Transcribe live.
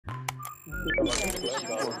All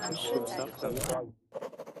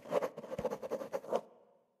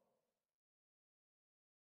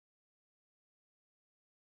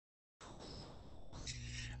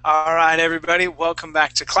right, everybody, welcome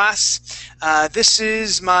back to class. This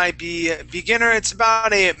is my beginner. It's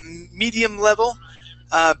about a medium level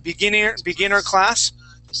beginner class,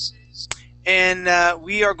 and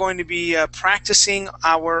we are going to be practicing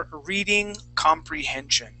our reading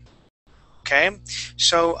comprehension. Okay,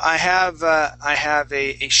 so I have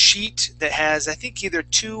a sheet that has, I think, either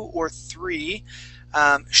 2 or 3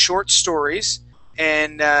 short stories,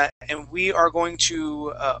 and we are going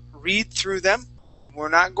to read through them. We're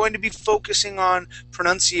not going to be focusing on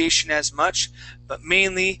pronunciation as much, but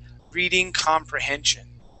mainly reading comprehension.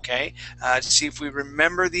 Okay, to see if we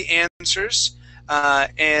remember the answers,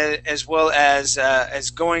 and as well as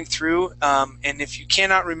going through, and if you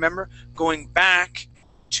cannot remember, going back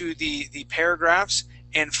to the paragraphs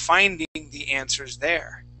and finding the answers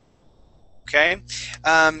there. Okay,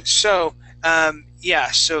 so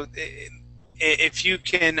if you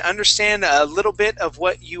can understand a little bit of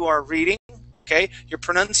what you are reading, okay, your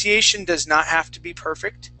pronunciation does not have to be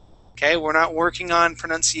perfect. Okay, we're not working on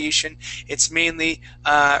pronunciation. It's mainly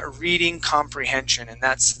reading comprehension, and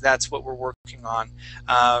that's what we're working on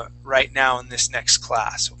right now in this next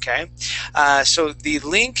class. Okay, so the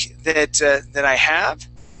link that I have,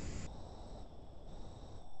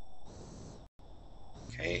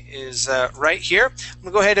 okay, is right here. I'm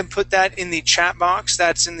gonna go ahead and put that in the chat box.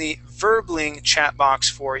 That's in the Verbling chat box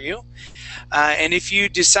for you. And if you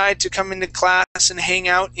decide to come into class and hang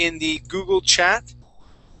out in the Google chat,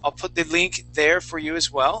 I'll put the link there for you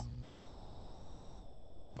as well.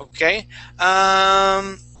 Okay.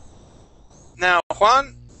 Now,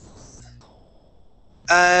 Juan,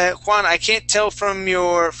 I can't tell from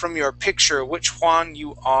your picture which Juan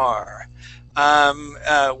you are.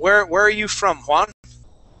 Where are you from, Juan?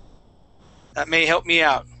 That may help me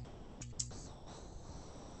out.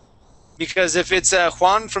 Because if it's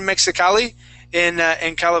Juan from Mexicali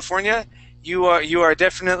in California, you are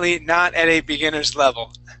definitely not at a beginner's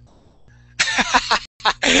level.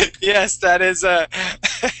 Yes, that is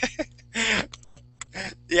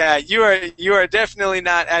yeah, you are definitely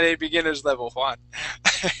not at a beginner's level, Juan.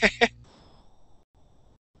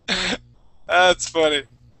 That's funny.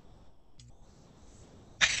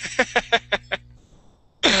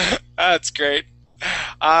 That's great.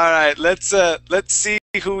 All right, let's see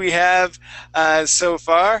who we have so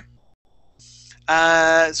far.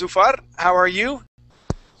 Zufar, how are you?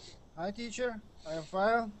 Hi, teacher. I'm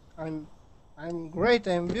fine. I'm great.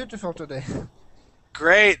 I'm beautiful today.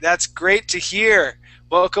 Great. That's great to hear.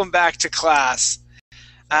 Welcome back to class.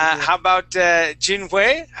 How about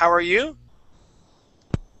Jinhui? How are you?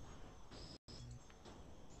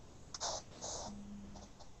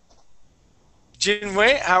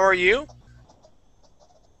 Jinhui, how are you?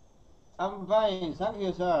 I'm fine, thank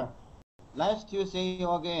you, sir. Nice to see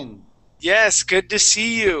you again. Yes, good to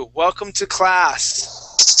see you. Welcome to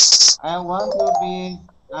class. I want to be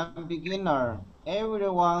a beginner.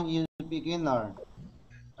 Everyone is a beginner.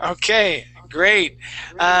 Okay, great.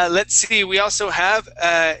 Let's see. We also have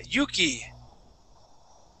Yuki.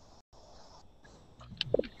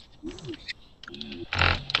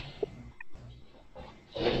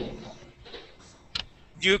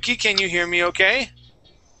 Yuki, can you hear me okay?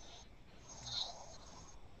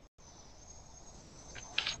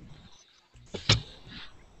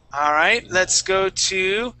 All right, let's go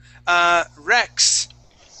to Rex.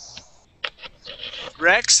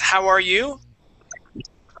 Rex, how are you?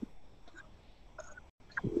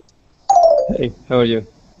 Hey, how are you?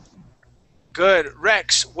 Good.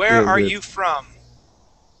 Rex, where are good. you from?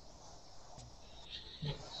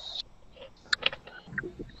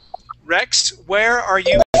 Rex, where are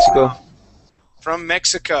you Mexico. From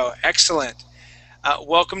Mexico. Excellent.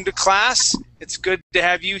 Welcome to class. It's good to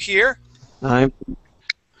have you here. I'm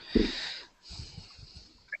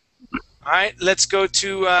All right, let's go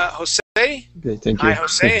to Jose. okay, thank you. Hi,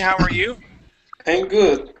 Jose. How are you? I'm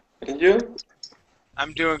good. And you?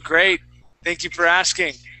 I'm doing great. Thank you for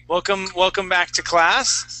asking. Welcome back to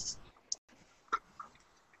class.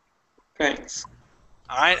 Thanks.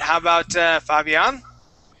 All right, how about Fabian?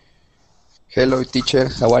 Hello, teacher.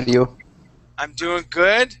 How are you? I'm doing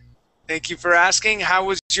good. Thank you for asking. How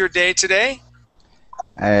was your day today?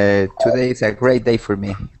 Today is a great day for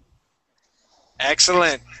me.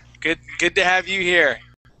 Excellent. Good to have you here.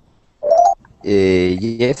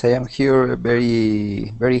 Yes, I am here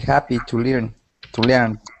very happy to learn.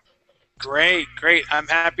 Great. I'm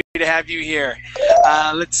happy to have you here.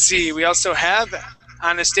 Let's see. We also have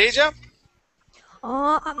Anastasia.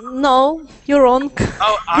 No, you're wrong.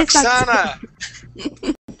 Oh, It's Oksana.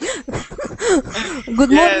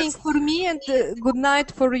 Good morning Yes, for me and good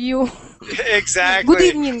night for you. Good exactly.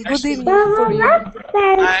 evening. Good Actually, evening for you.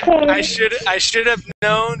 I should have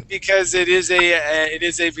known because it is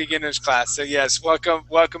a beginner's class. So yes,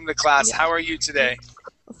 welcome to class. Yeah. How are you today?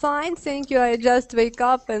 Fine, thank you. I just wake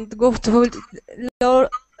up and go to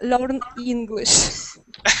learn English.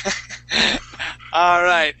 All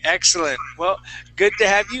right, excellent. Well, good to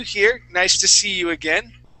have you here. Nice to see you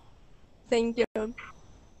again. Thank you.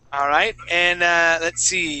 All right, and let's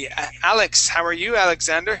see, Alex, how are you,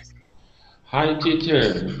 Alexander? Hi,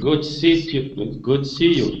 teacher. Good see you. Good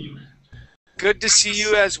see you. Good to see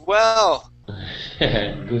you as well.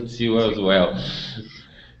 Good see you as well.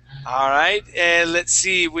 All right, and let's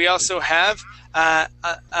see. We also have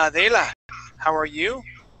Adela. How are you?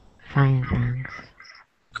 Fine, thanks.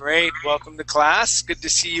 Great. Welcome to class. Good to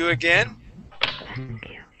see you again. Thank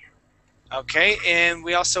you. Okay, and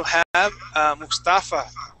we also have Mustafa.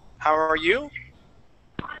 How are you?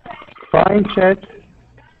 Fine, Chet.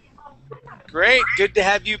 Great. Good to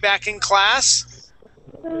have you back in class.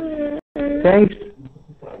 Thanks.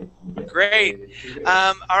 Great.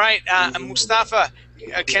 All right, Mustafa,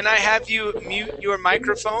 can I have you mute your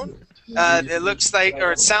microphone? It looks like,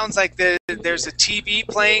 or it sounds like there's a TV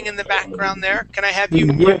playing in the background there. Can I have you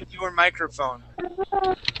mute your microphone?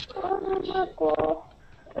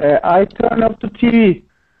 I turn off the TV.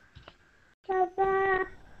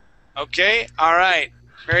 Okay. All right.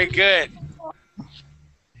 Very good.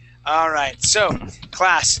 All right. So,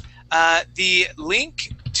 class, the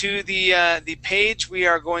link to the page we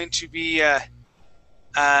are going to be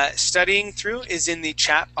studying through is in the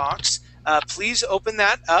chat box. Please open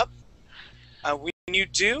that up. When you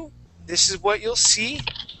do, this is what you'll see.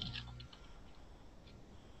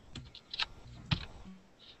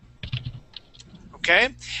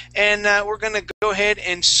 Okay, and we're going to go ahead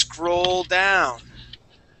and scroll down.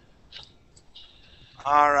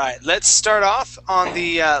 All right, let's start off on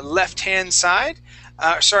the left-hand side.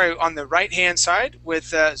 On the right-hand side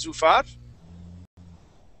with Zufar.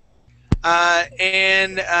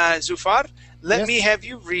 Zufar, let me have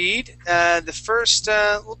you read the first,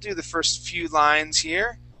 we'll do the first few lines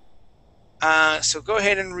here. So go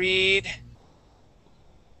ahead and read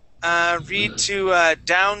to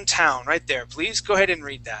downtown right there, please. Go ahead and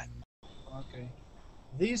read that. Okay.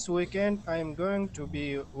 This weekend I'm going to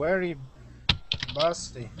be very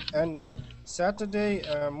busy, and Saturday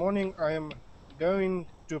morning I'm going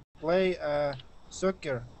to play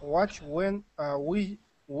soccer. Watch when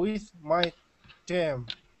with my team.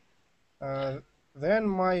 Then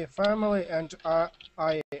my family and I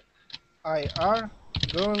are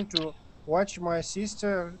going to watch my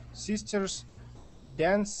sister's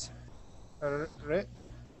dance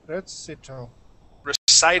recital.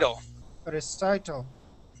 Recital.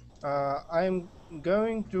 I'm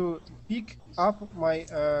going to pick up my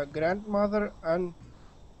grandmother on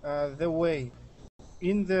the way.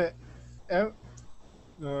 In the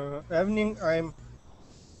evening,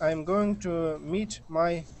 I'm going to meet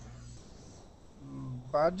my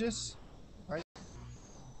buddies.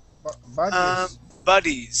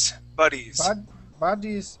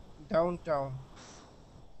 Buddies downtown.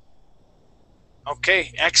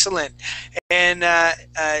 Okay, excellent. And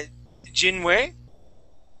Jinwei,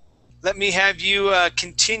 let me have you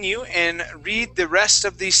continue and read the rest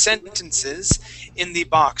of these sentences in the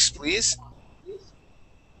box, please.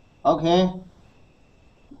 Okay.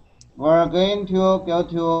 We're going to go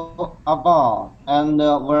to a bar and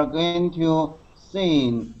we're going to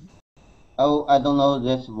sing. Oh, I don't know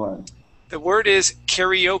this word. The word is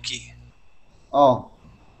karaoke. Oh,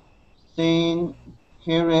 sing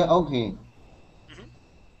karaoke.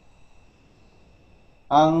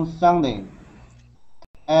 On Sunday,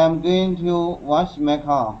 I'm going to wash my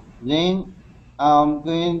car. Then I'm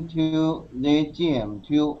going to the gym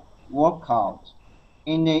to work out.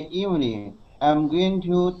 In the evening, I'm going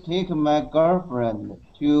to take my girlfriend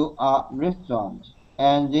to a restaurant.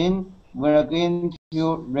 And then we're going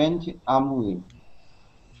to rent a movie.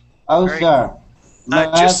 Oh, sir, my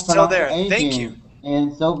just still there. Thank you.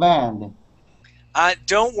 is so bad.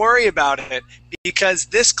 Don't worry about it, because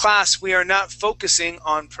this class we are not focusing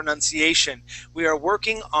on pronunciation. We are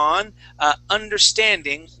working on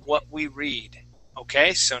understanding what we read.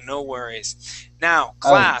 Okay, so no worries. Now,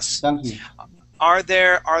 class, thank you. Are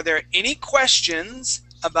there any questions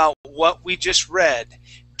about what we just read?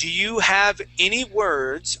 Do you have any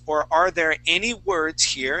words, or are there any words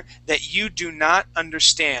here that you do not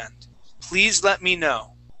understand? Please let me know.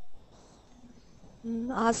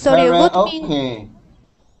 Sorry, what mean?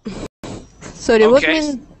 Sorry, what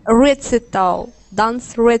mean recital?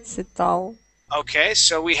 Dance recital. Okay,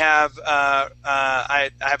 so we have I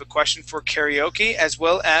have a question for karaoke as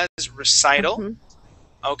well as recital.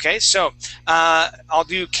 Okay, so I'll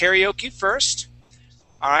do karaoke first.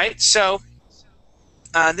 All right, so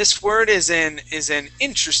this word is an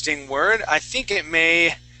interesting word. I think it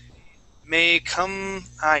may come.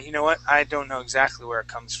 You know what? I don't know exactly where it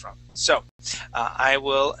comes from, so I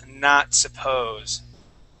will not suppose.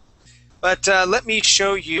 But let me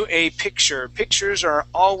show you a picture. Pictures are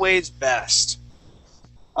always best.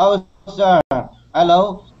 Oh, sir.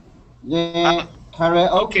 Hello. The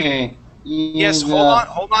karaoke Okay. is Yes,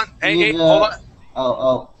 hold on. Hey, hold on.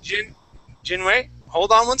 oh. Jinwei,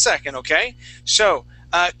 hold on one second, okay? So,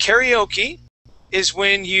 karaoke is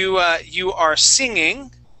when you are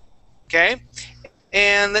singing, okay?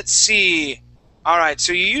 And let's see. All right,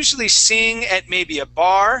 so you usually sing at maybe a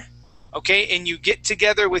bar, okay? And you get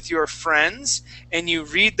together with your friends and you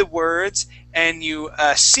read the words and you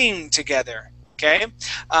sing together, okay?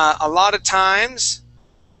 A lot of times,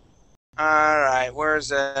 all right,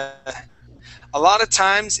 where's a lot of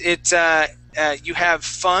times you have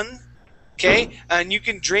fun, okay, and you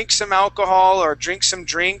can drink some alcohol or drink some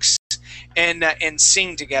drinks and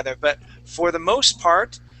sing together. But for the most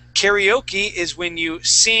part, karaoke is when you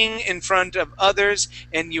sing in front of others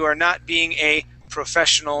and you are not being a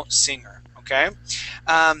professional singer. Okay,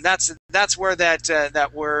 that's where that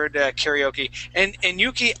word karaoke and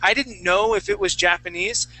Yuki. I didn't know if it was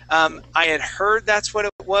Japanese. I had heard that's what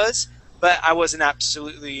it was, but I wasn't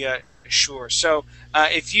absolutely sure. So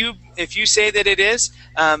if you say that it is,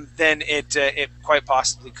 then it quite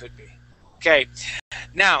possibly could be. Okay,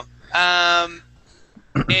 now and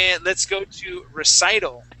let's go to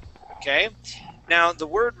recital. Okay, now the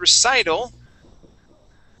word recital.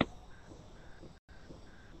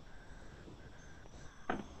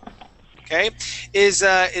 Okay,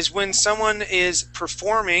 is when someone is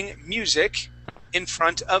performing music in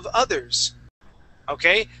front of others.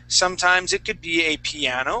 Okay, sometimes it could be a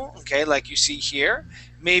piano, okay, like you see here.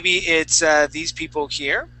 Maybe it's these people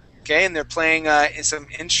here, okay, and they're playing some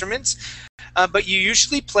instruments. But you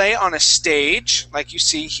usually play on a stage, like you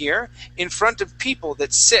see here, in front of people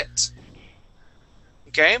that sit.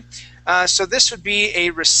 Okay, so this would be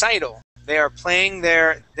a recital. They are playing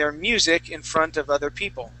their music in front of other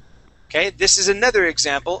people. Okay, this is another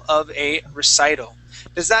example of a recital.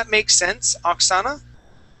 Does that make sense, Oksana?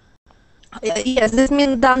 Yes, this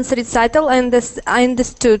means dance recital, and this I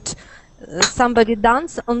understood. Somebody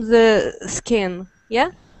dance on the skin,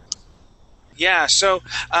 yeah? Yeah, so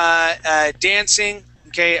dancing,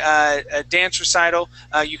 okay, a dance recital.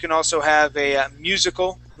 You can also have a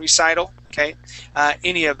musical recital, okay?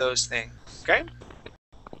 Any of those things, okay?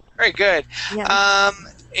 Very good. Yeah.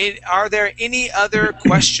 Are there any other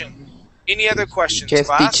questions? Any other questions, Yes,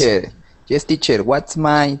 class? teacher. Yes, teacher. What's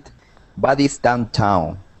my buddies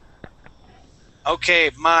downtown?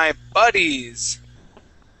 Okay, my buddies.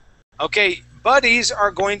 Okay, buddies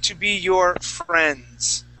are going to be your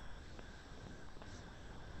friends.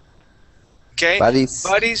 Okay, Buddies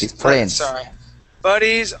is friends. Sorry,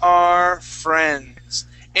 buddies are friends,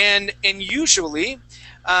 and usually,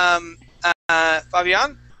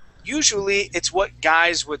 Fabian, usually it's what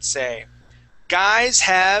guys would say. Guys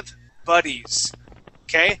have buddies.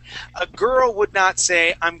 Okay, a girl would not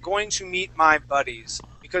say, "I'm going to meet my buddies,"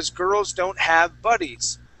 because girls don't have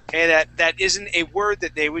buddies. Okay, that isn't a word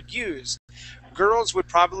that they would use. Girls would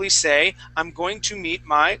probably say, "I'm going to meet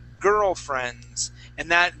my girlfriends,"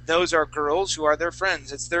 and those are girls who are their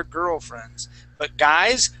friends. It's their girlfriends. But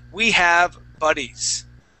guys, we have buddies.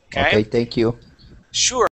 Okay, thank you.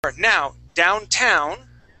 Sure. Now, downtown,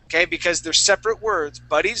 okay, because they're separate words.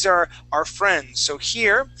 Buddies are friends. So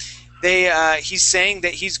here, he's saying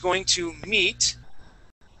that he's going to meet.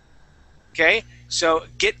 Okay, so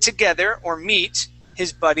get together or meet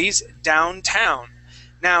his buddies downtown.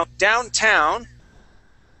 Now, downtown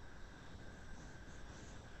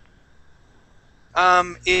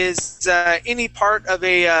is any part of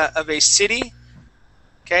a city.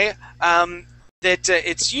 Okay, that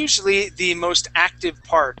it's usually the most active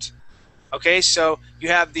part. Okay, so you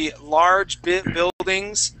have the large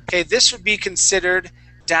buildings. Okay, this would be considered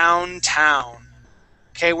downtown.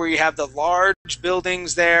 Okay, where you have the large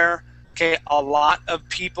buildings there. Okay, a lot of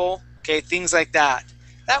people. Okay, things like that.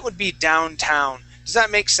 That would be downtown. Does that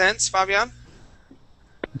make sense, Fabian?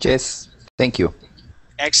 Yes, thank you.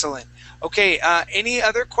 Excellent. Okay, any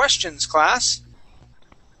other questions, class?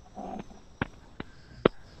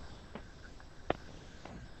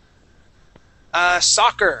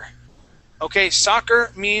 Soccer. Okay,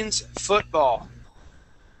 soccer means football.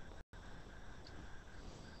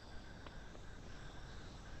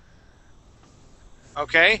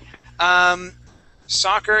 Okay.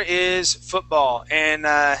 Soccer is football, and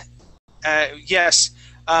yes,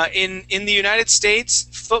 in the United States,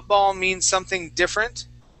 football means something different.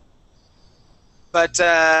 But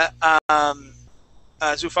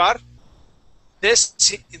Zufar,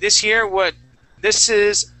 this here, this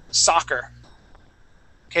is soccer.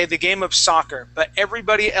 Okay, the game of soccer, but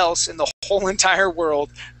everybody else in the whole entire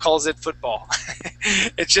world calls it football.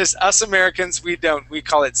 It's just us Americans, we don't. We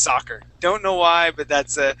call it soccer. Don't know why, but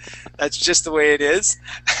that's just the way it is.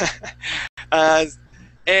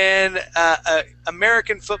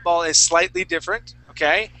 American football is slightly different.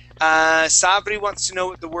 Okay, Sabri wants to know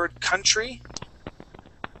what the word country.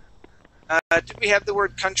 Do we have the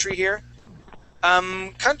word country here?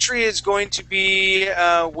 Country is going to be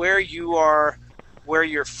where you are, where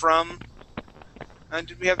you're from.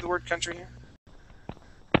 Did we have the word country here?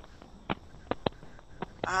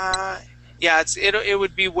 Yeah, it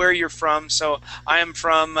would be where you're from. So I am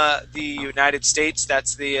from the United States.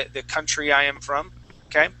 That's the country I am from.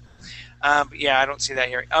 Okay. But yeah, I don't see that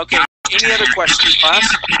here. Okay. Any other questions,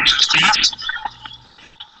 class?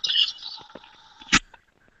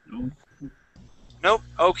 Nope.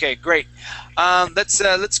 Okay, great.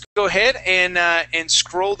 Let's go ahead and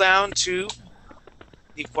scroll down to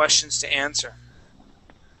the questions to answer.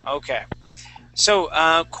 Okay. So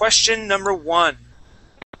question number 1.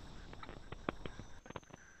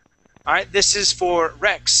 All right, this is for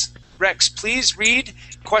Rex. Rex, please read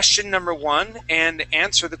question number 1 and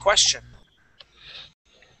answer the question.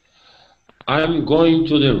 I'm going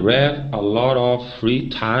to the ref a lot of free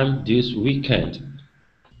time this weekend.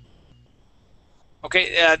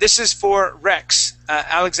 Okay, this is for Rex.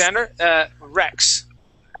 Alexander, Rex.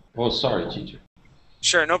 Oh, sorry, teacher.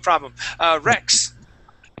 Sure, no problem. Rex.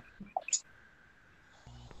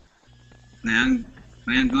 I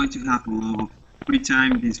am going to have a lot of free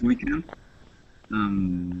time this weekend.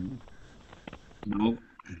 No.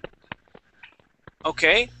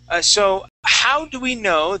 Okay, so how do we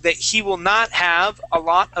know that he will not have a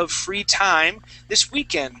lot of free time this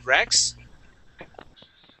weekend, Rex?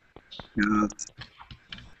 Because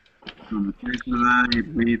from the first that I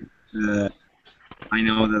read, I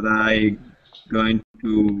know that I going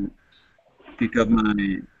to pick up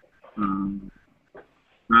my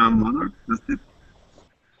grandmother. That's it.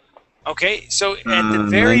 Okay, so at the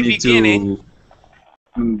very beginning,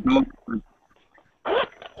 to go.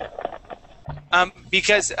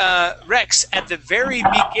 Because Rex, at the very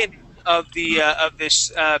beginning of the of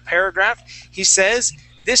this paragraph, he says,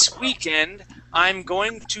 "This weekend I'm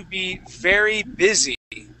going to be very busy."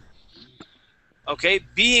 Okay,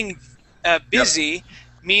 being busy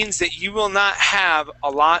means that you will not have a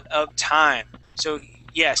lot of time. So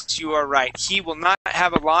yes, you are right. He will not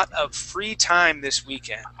have a lot of free time this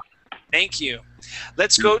weekend. Thank you.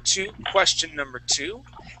 Let's go to question number 2,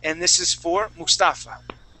 and this is for Mustafa.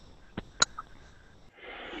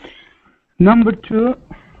 Number 2,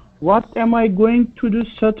 what am I going to do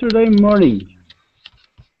Saturday morning?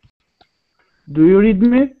 Do you read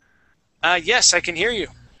me? Yes, I can hear you.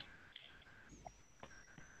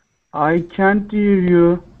 I can't hear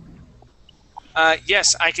you.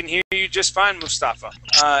 Yes, I can hear you just fine, Mustafa.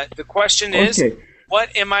 The question is,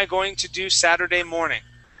 what am I going to do Saturday morning?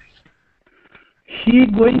 He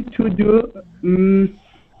going to do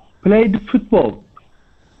play the football.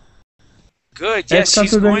 Good. Yes,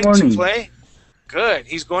 he's going to play. Good.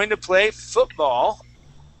 He's going to play football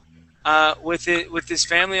with his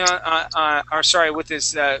family or sorry, with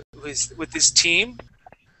his team.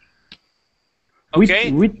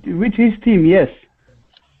 Okay. With his team, yes.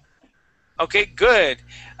 Okay. Good.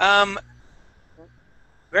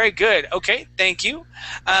 Very good. Okay. Thank you.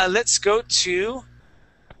 Let's go to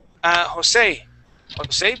Jose.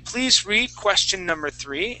 Jose, please read question number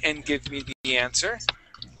 3 and give me the answer.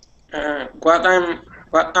 What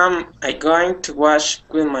am I going to watch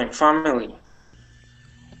with my family?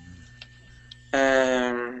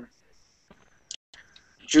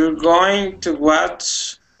 You're going to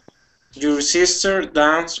watch your sister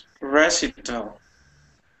dance recital.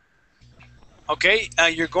 Okay,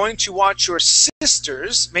 you're going to watch your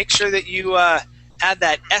sisters. Make sure that you add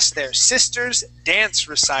that S there. Sisters dance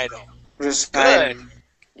recital. Good.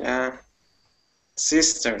 Yeah.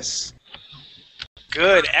 Sisters.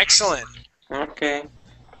 Good. Excellent. Okay.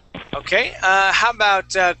 Okay. How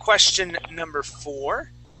about question number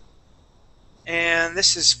 4? And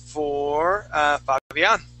this is for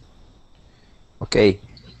Fabian. Okay.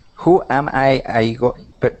 Who am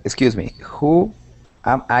excuse me. Who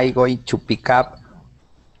am I going to pick up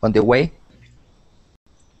on the way?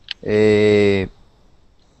 I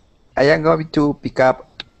am going to pick up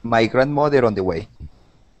my grandmother on the way.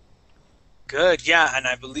 Good, yeah, and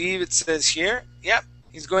I believe it says here, yep,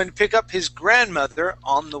 he's going to pick up his grandmother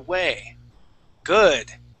on the way.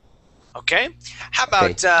 Good. Okay, how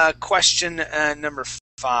about question number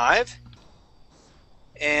 5?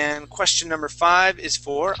 And question number 5 is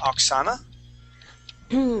for Oksana.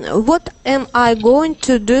 What am I going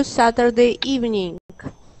to do Saturday evening?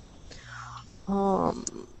 Um,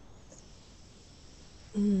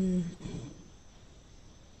 mm,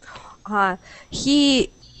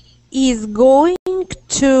 he is going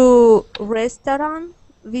to restaurant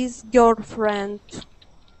with girlfriend.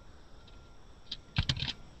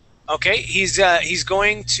 Okay, he's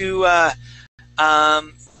going to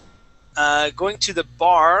the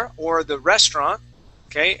bar or the restaurant.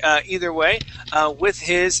 Okay, either way, with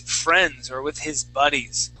his friends or with his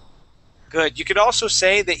buddies. Good. You could also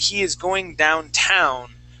say that he is going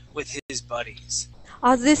downtown with his buddies.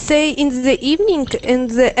 As they say in the evening, in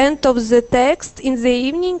the end of the text, in the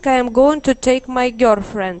evening I am going to take my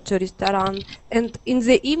girlfriend to restaurant, and in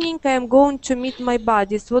the evening I am going to meet my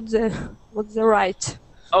buddies. What's the right?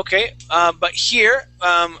 Okay, but here,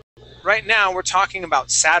 right now we're talking about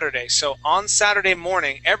Saturday. So on Saturday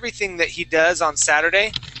morning, everything that he does on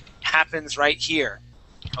Saturday happens right here.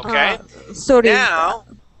 Okay? Sorry. Now,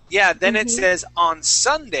 yeah, then it says on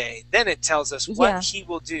Sunday, then it tells us what he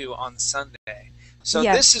will do on Sunday. So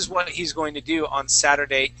this is what he's going to do on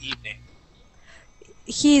Saturday evening.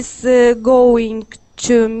 He's going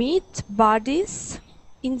to meet buddies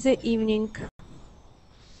in the evening.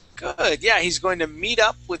 Good. Yeah, he's going to meet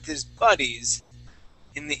up with his buddies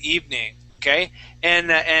in the evening. Okay,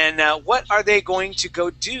 and what are they going to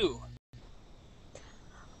go do?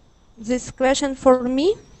 This question for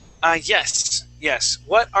me? Yes.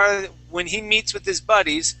 When he meets with his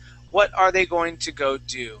buddies, what are they going to go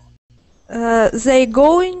do? They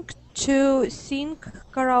going to sing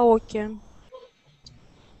karaoke.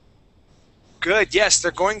 Good. Yes,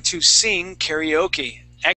 they're going to sing karaoke.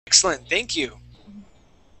 Excellent. Thank you.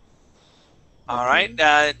 All right.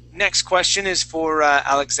 Next question is for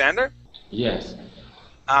Alexander. Yes.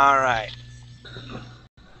 All right.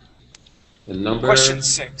 Question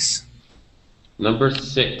 6. Number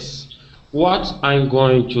 6. What I'm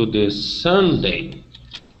going to this Sunday?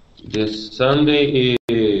 This Sunday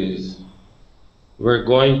is we're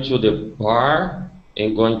going to the bar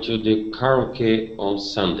and going to the karaoke on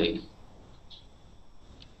Sunday.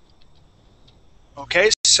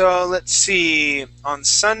 Okay, so let's see. On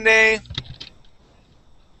Sunday.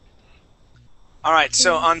 All right,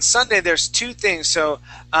 so on Sunday there's 2 things. So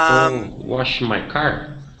wash my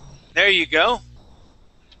car. There you go.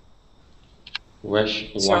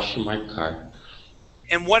 Wash my car.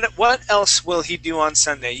 And what else will he do on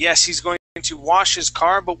Sunday? Yes, he's going to wash his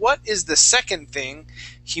car, but what is the second thing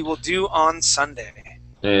he will do on Sunday?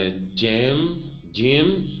 Gym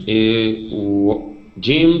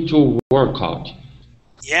to work out.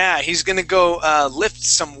 Yeah, he's going to go lift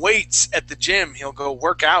some weights at the gym. He'll go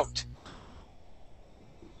work out.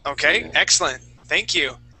 Okay, excellent. Thank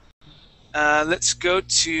you. Let's go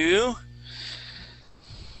to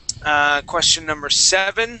question number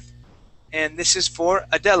 7, and this is for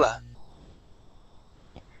Adela.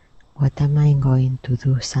 What am I going to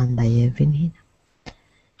do Sunday evening?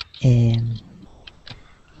 I'm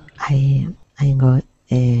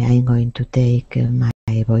going to take my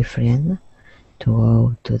boyfriend to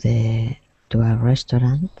go to a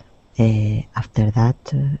restaurant. After that,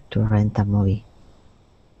 to rent a movie.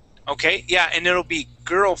 Okay, yeah, and it'll be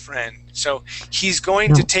girlfriend. So he's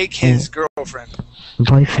going to take his girlfriend.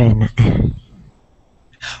 Boyfriend.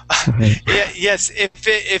 Yes,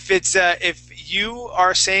 if you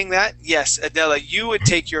are saying that, yes, Adela, you would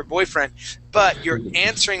take your boyfriend, but you're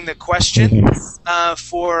answering the question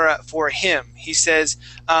for him. He says,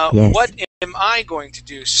 what am I going to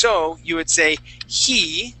do? So you would say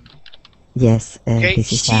he. Yes. Okay,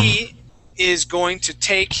 he is going to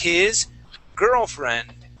take his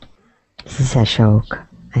girlfriend. This is a joke.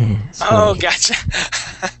 Oh, gotcha.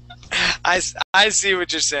 I see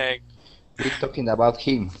what you're saying. We're talking about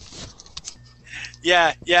him.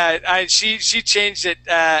 Yeah. She changed it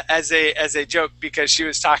as a joke because she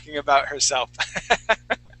was talking about herself.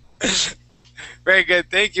 Very good.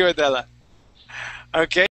 Thank you, Adela.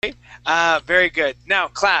 Okay. Very good. Now,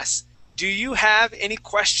 class, do you have any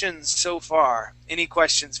questions so far? Any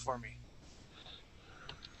questions for me?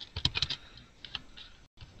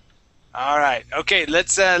 All right. Okay.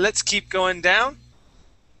 Let's keep going down.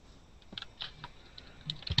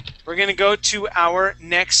 We're going to go to our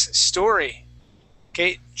next story.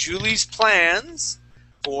 Okay, Julie's plans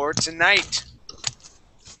for tonight.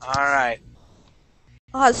 All right.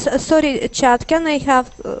 Sorry, Chad, can I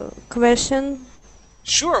have a question?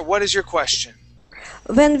 Sure. What is your question?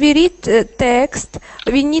 When we read text,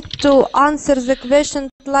 we need to answer the question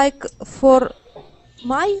like for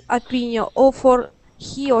my opinion or for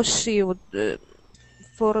he or she would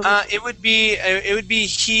for It would be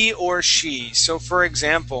he or she. So, for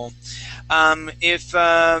example, if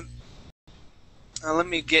let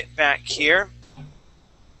me get back here.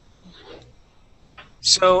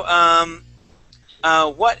 So,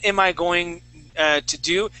 what am I going to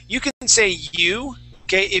do? You can say you,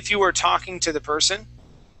 okay, if you were talking to the person.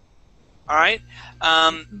 All right,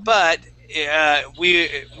 but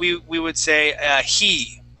we would say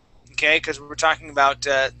he, okay, because we're talking about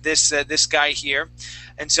this guy here.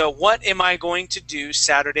 And so, what am I going to do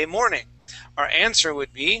Saturday morning? Our answer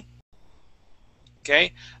would be,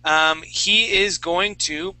 okay, he is going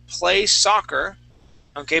to play soccer,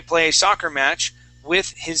 okay, play a soccer match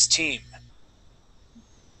with his team.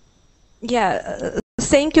 yeah,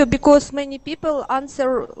 thank you, because many people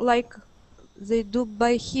answer like they do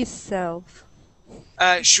by himself.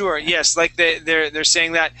 Sure. Yes. Like they're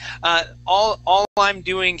saying that. All I'm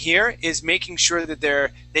doing here is making sure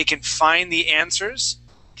that they can find the answers,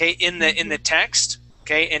 okay, in the text,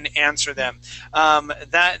 okay, and answer them.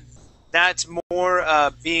 That's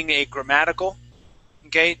more being a grammatical,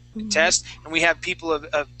 okay, test, and we have people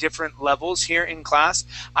of different levels here in class.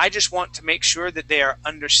 I just want to make sure that they are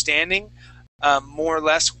understanding more or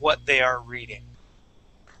less what they are reading.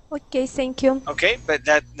 Okay, thank you. Okay, but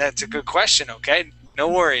that's a good question. Okay, no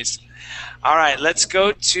worries. All right, let's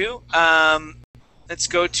go to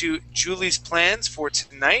Julie's plans for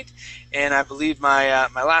tonight, and I believe my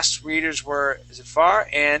my last readers were Zafar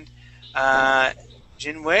and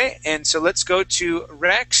Jinwei, and so let's go to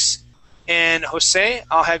Rex and Jose.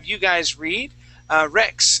 I'll have you guys read.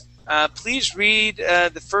 Rex, please read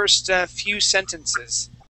the first few sentences.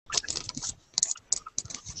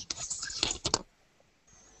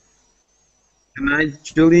 Tonight,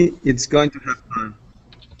 Julie is going to have fun.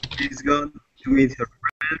 She's going to meet her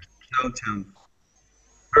friend downtown.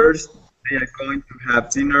 First, they are going to have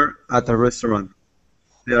dinner at a restaurant.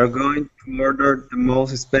 They are going to order the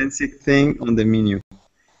most expensive thing on the menu.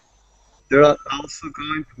 They are also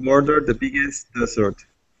going to order the biggest dessert.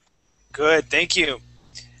 Good, thank you.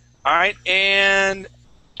 All right, and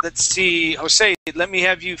let's see, Jose, let me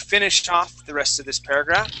have you finish off the rest of this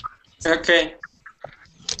paragraph. Okay.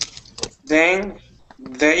 Then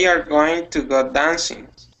they are going to go dancing.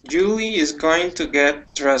 Julie is going to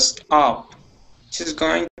get dressed up. She's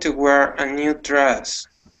going to wear a new dress.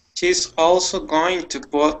 She's also going to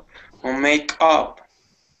put on makeup.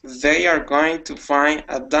 They are going to find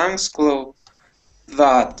a dance club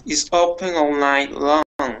that is open all night long.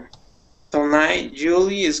 Tonight,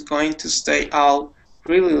 Julie is going to stay out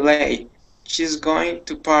really late. She's going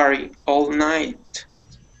to party all night.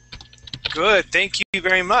 Good, thank you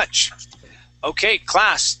very much. Okay,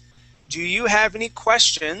 class, do you have any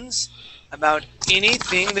questions about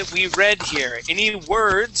anything that we read here? Any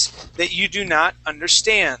words that you do not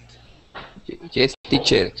understand? Yes,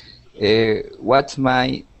 teacher. What's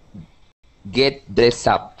my get dressed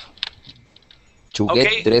up? To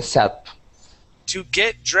Okay. get dressed up. To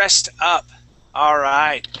get dressed up. All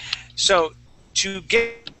right. So to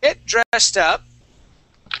get dressed up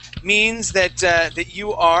means that that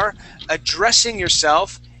you are dressing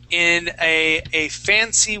yourself in a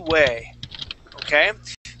fancy way. Okay.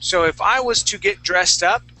 So if I was to get dressed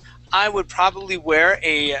up, I would probably wear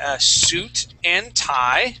a suit and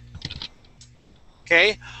tie.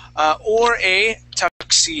 Okay. Or a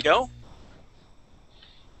tuxedo.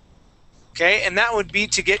 Okay, and that would be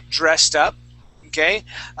to get dressed up. Okay,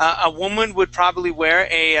 a woman would probably wear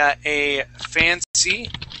a fancy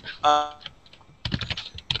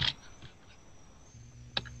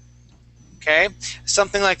okay,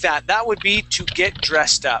 something like that. That would be to get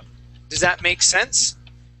dressed up. Does that make sense?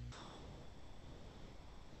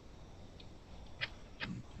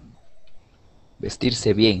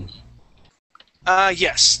 Vestirse bien.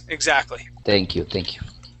 Yes, exactly. Thank you, thank you.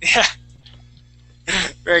 Yeah.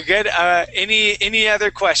 Very good. Any other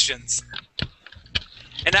questions?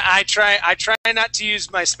 And I try not to use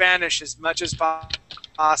my Spanish as much as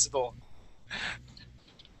possible.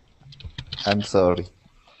 I'm sorry.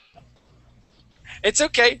 It's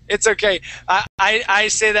okay. It's okay. I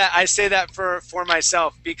say that for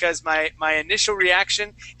myself because my initial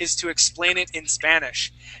reaction is to explain it in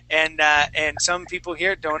Spanish, and some people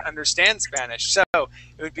here don't understand Spanish, so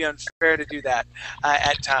it would be unfair to do that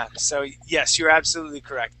at times. So yes, you're absolutely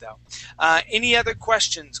correct, though. Any other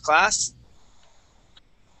questions, class?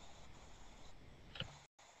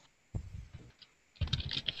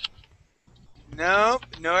 No,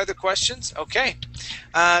 no other questions. Okay,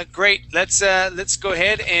 great. Let's go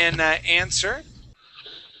ahead and answer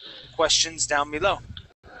questions down below.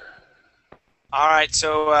 All right.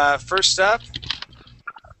 So first up,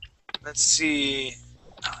 let's see.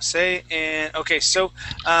 Okay. So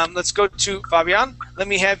let's go to Fabian. Let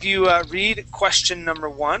me have you read question number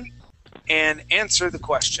 1 and answer the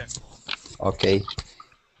question. Okay.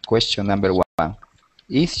 Question number 1.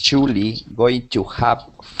 Is Julie going to have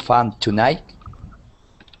fun tonight?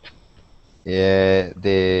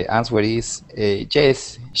 The answer is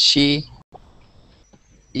yes, she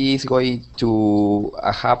is going to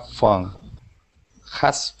have fun.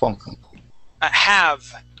 Has fun. Have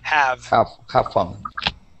fun.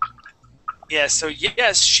 Yeah, so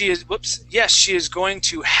yes, she is. Whoops. Yes, she is going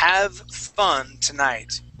to have fun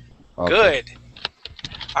tonight. Okay. Good.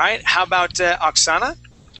 All right. How about Oksana?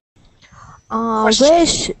 Where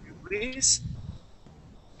she, Please.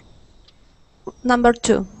 number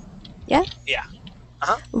 2. Yeah. Yeah.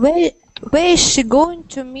 Where is she going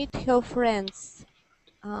to meet her friends?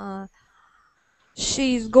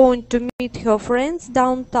 She is going to meet her friends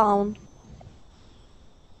downtown.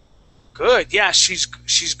 Good. Yeah, she's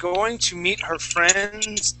going to meet her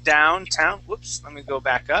friends downtown. Whoops. Let me go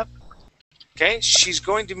back up. Okay. She's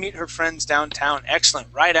going to meet her friends downtown. Excellent.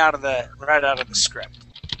 Right out of the script.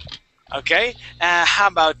 Okay. How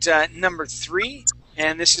about number 3?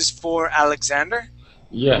 And this is for Alexander.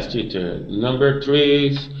 Yes, teacher. Number 3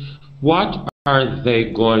 is, what are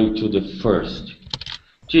they going to the first?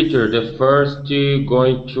 Teacher, the first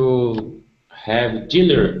going to have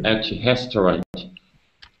dinner at a restaurant.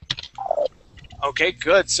 Okay,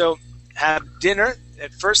 good. So have dinner.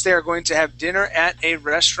 At first, they are going to have dinner at a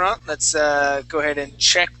restaurant. Let's go ahead and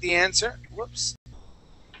check the answer. Whoops.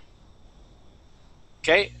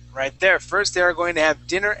 Okay, right there. First, they are going to have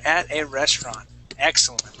dinner at a restaurant.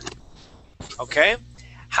 Excellent. Okay.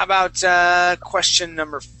 How about question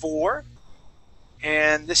number 4?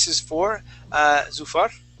 And this is for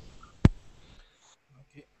Zufar.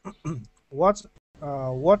 Okay. What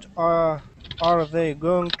are they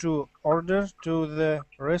going to order to the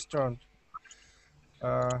restaurant?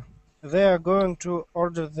 They are going to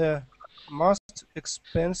order the most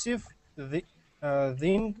expensive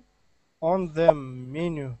thing on the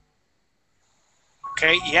menu.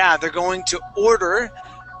 Okay, yeah, they're going to order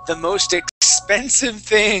the most expensive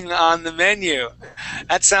thing on the menu.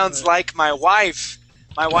 That sounds like my wife.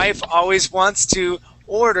 My wife always wants to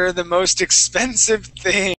order the most expensive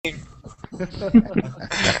thing.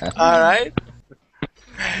 All right.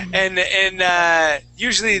 And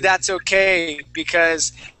usually that's okay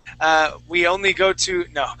because we only go to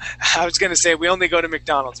I was going to say we only go to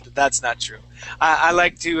McDonald's, but that's not true. I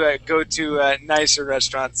like to go to nicer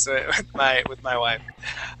restaurants with my wife.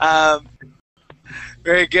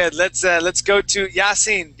 Very good. Let's go to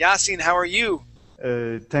Yasin. Yasin, how are you?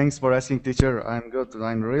 Thanks for asking, teacher. I'm good.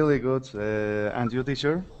 I'm really good. And you,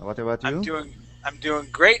 teacher? What about you? I'm doing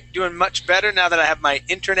great. Doing much better now that I have my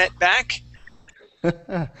internet back.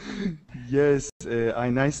 Yes.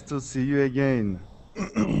 Nice to see you again.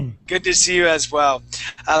 Good to see you as well.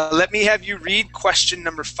 Let me have you read question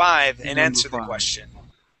number 5 and answer the question.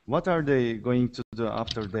 What are they going to do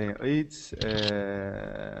after they eat?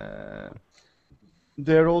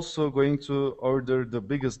 They're also going to order the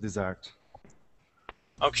biggest dessert.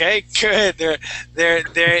 Okay, good.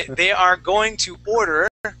 They are going to order,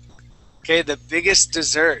 okay, the biggest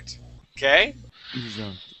dessert. Okay.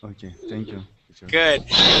 Dessert. Okay. Thank you. Good.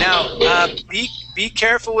 Now, be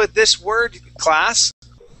careful with this word, class.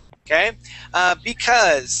 Okay,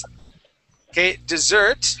 because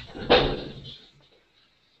dessert.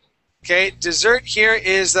 Okay, dessert here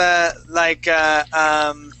is like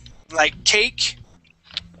cake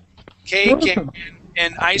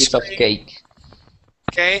and ice cream. Piece of cake.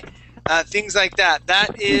 Okay, things like that.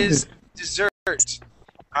 That is dessert.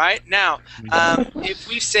 All right. Now, if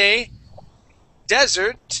we say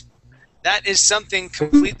desert, that is something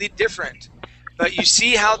completely different. But you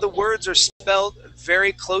see how the words are spelled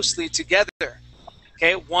very closely together.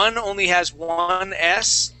 Okay, one only has one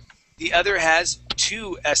S, the other has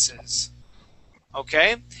two S's.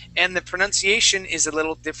 Okay, and the pronunciation is a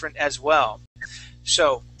little different as well.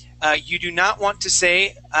 So you do not want to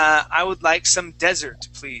say, I would like some dessert,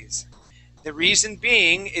 please. The reason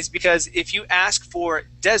being is because if you ask for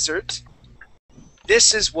desert,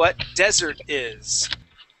 this is what desert is.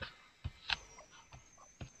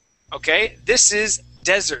 Okay, this is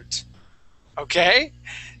desert. Okay,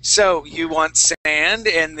 so you want sand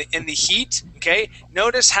and the heat. Okay,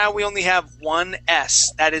 notice how we only have one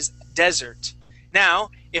S. That is desert. Now,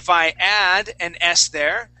 if I add an S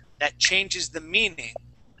there, that changes the meaning.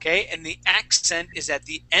 Okay, and the accent is at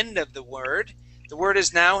the end of the word. The word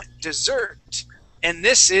is now dessert, and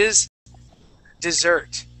this is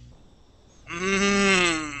dessert.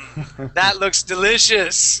 Mmm, that looks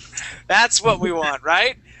delicious. That's what we want,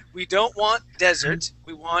 right? We don't want desert.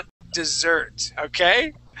 We want dessert.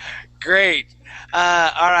 Okay, great.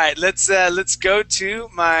 All right, let's go to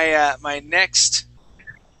my my next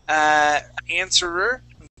answerer.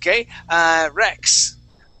 Okay, Rex.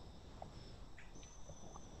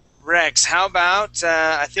 Rex, how about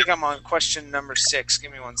I think I'm on question number 6.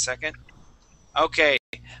 Give me 1 second. Okay,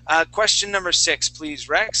 question number 6, please,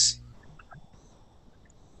 Rex.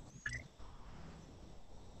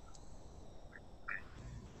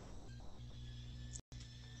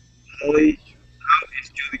 Ollie, how is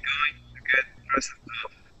Julie going to get dressed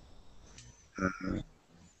up? You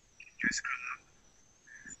scroll up.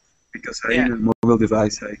 Because I use a mobile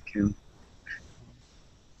device, I can.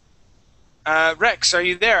 Rex, are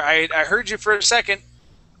you there? I heard you for a second.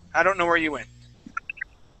 I don't know where you went.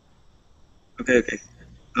 Okay.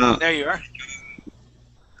 There you are.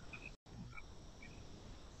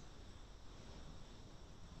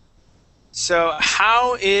 So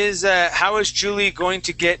how is Julie going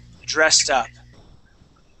to get dressed up?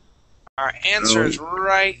 Our answer is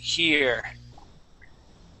right here.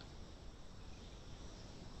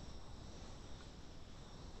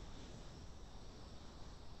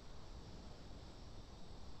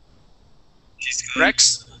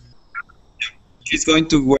 Rex? She's going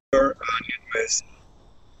to wear a new dress.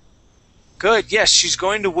 Good. Yes, she's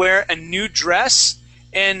going to wear a new dress.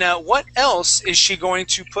 And what else is she going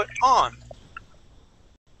to put on?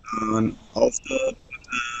 Also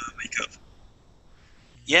makeup.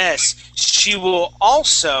 Yes, she will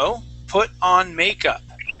also put on makeup.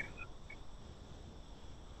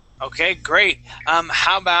 Okay, great.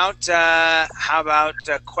 How about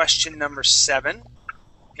question number 7?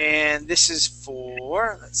 And this is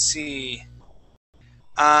for, let's see,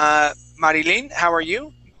 Marilyn, how are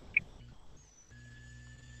you?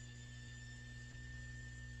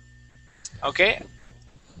 Okay.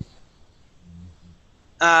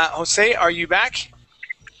 Jose, are you back?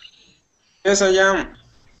 Yes, I am.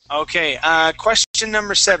 Okay. Question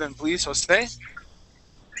number 7, please, Jose.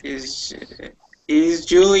 Is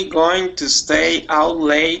Julie going to stay out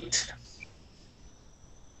late?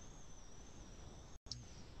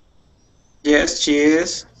 Yes, she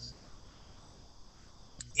is.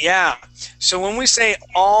 Yeah. So when we say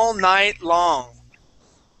all night long,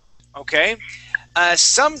 okay,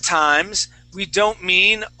 sometimes we don't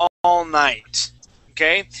mean all night.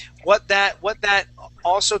 Okay. What that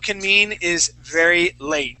also can mean is very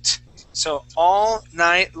late. So all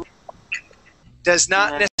night does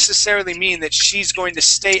not necessarily mean that she's going to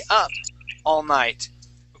stay up all night.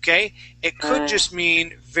 Okay. It could just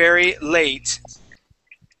mean very late.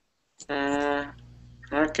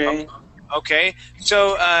 Okay. Okay,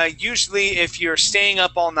 so usually if you're staying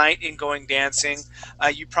up all night and going dancing,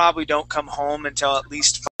 you probably don't come home until at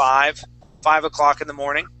least 5 o'clock in the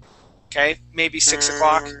morning. Okay, maybe 6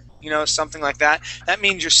 o'clock, you know, something like that. That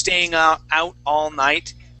means you're staying out all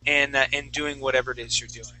night and doing whatever it is you're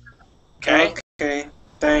doing. Okay? Okay,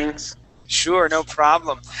 thanks. Sure, no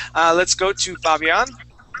problem. Let's go to Fabian.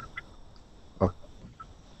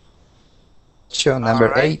 Question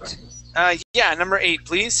number 8. Yeah, number 8,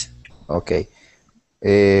 please. Okay.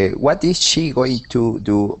 What is she going to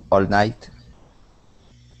do all night?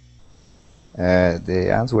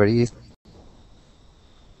 The answer is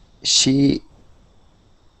she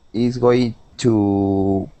is going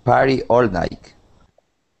to party all night.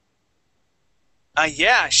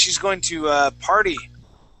 Yeah, she's going to party.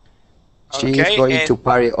 She is going to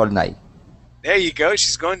party all night. There you go.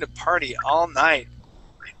 She's going to party all night.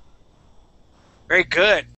 Very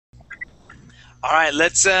good. All right,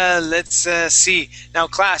 let's see. Now,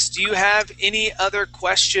 class, do you have any other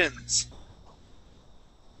questions?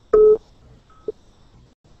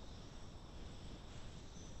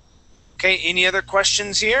 Okay, any other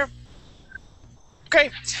questions here? Okay,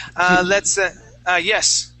 let's.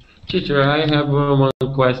 Yes. Teacher, I have one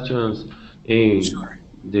question. Sure.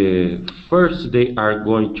 The first they are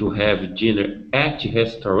going to have dinner at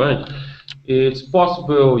restaurant. It's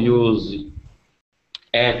possible use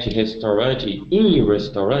at restaurant in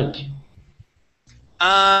restaurant.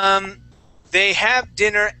 They have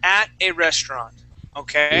dinner at a restaurant.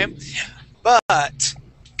 Okay, but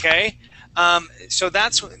okay. So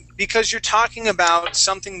that's because you're talking about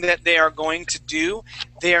something that they are going to do.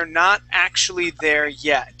 They are not actually there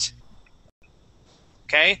yet.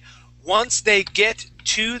 Okay? Once they get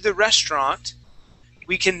to the restaurant,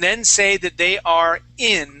 we can then say that they are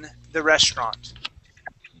in the restaurant.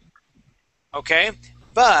 Okay?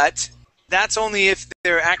 but that's only if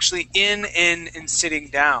they're actually in and sitting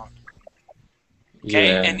down. Okay,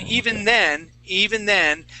 Yeah. and even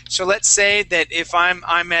then, so let's say that if I'm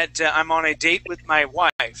on a date with my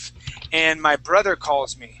wife, and my brother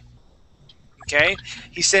calls me. Okay,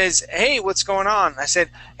 he says, "Hey, what's going on?" I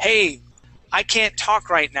said, "Hey, I can't talk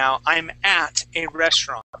right now. I'm at a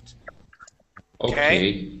restaurant."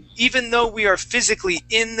 Okay. Even though we are physically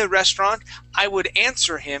in the restaurant, I would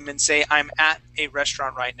answer him and say, "I'm at a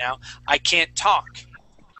restaurant right now. I can't talk."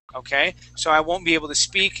 Okay, so I won't be able to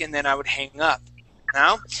speak, and then I would hang up.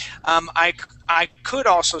 Now, I could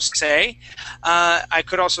also say,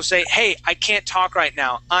 "Hey, I can't talk right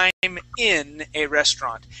now. I'm in a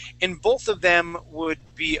restaurant," and both of them would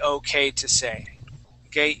be okay to say.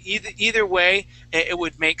 Okay, either way, it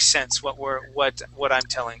would make sense what I'm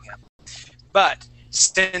telling him. But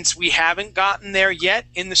since we haven't gotten there yet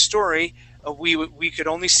in the story, we could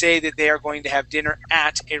only say that they are going to have dinner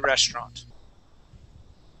at a restaurant.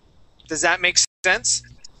 Does that make sense?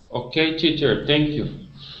 Okay, teacher. Thank you.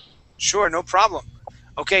 Sure, no problem.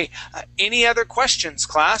 Okay, any other questions,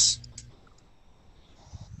 class?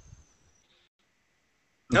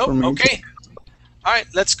 Nope, okay. All right,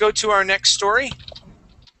 let's go to our next story.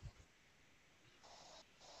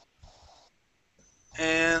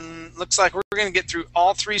 And looks like we're going to get through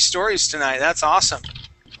all 3 stories tonight. That's awesome.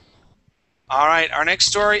 All right, our next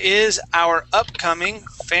story is our upcoming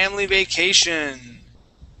family vacation.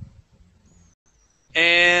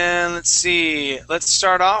 And let's see. Let's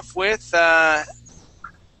start off with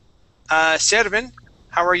Servin.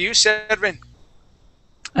 How are you, Servin?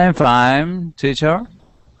 I'm fine, teacher.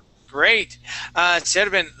 Great.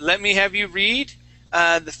 Servin, let me have you read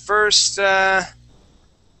the first,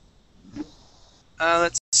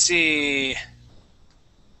 let's see.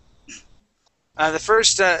 The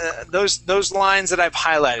first, those lines that I've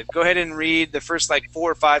highlighted. Go ahead and read the first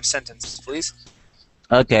 4 or 5 sentences, please.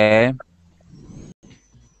 Okay.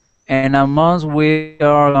 In a month, we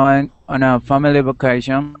are going on a family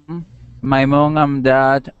vacation. My mom and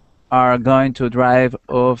dad are going to drive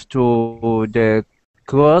off to the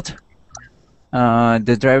coast.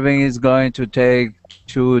 The driving is going to take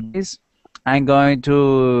 2 days. I'm going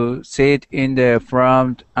to sit in the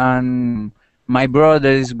front, and my brother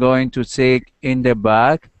is going to sit in the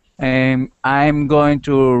back. And I'm going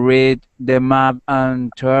to read the map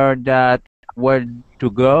and tell that where to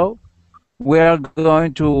go. We are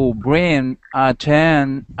going to bring a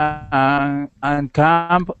tent and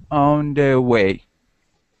camp on the way.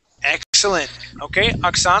 Excellent. Okay,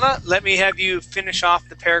 Oksana, let me have you finish off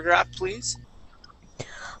the paragraph, please.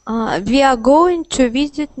 We are going to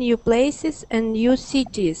visit new places and new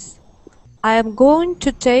cities. I am going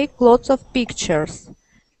to take lots of pictures.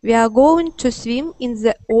 We are going to swim in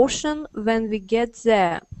the ocean when we get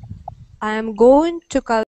there. I am going to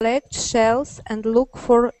collect shells and look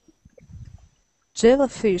for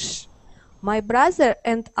jellyfish. My brother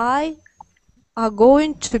and I are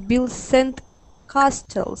going to build sand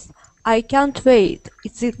castles. I can't wait.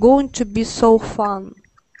 It's going to be so fun.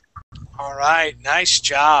 All right, nice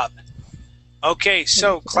job. Okay,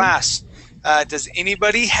 so class, does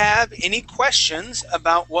anybody have any questions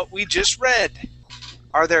about what we just read?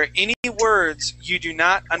 Are there any words you do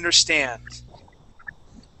not understand?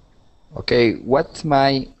 Okay, what's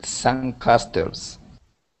my sandcastles?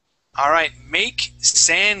 All right, make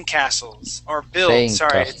sand castles or build.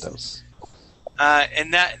 Sandcastles.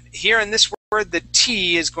 And that here in this word, the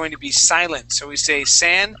T is going to be silent. So we say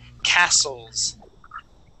sand castles.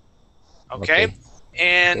 Okay?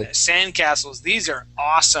 And sand castles. These are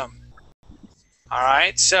awesome. All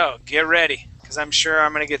right, so get ready because I'm sure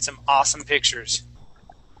I'm going to get some awesome pictures.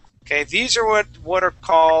 Okay, these are what are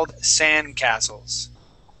called sand castles.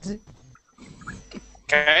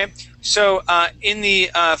 Okay, so in the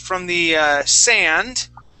from the sand,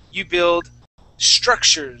 you build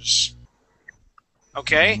structures.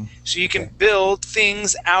 Okay, so you can build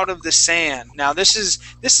things out of the sand. Now this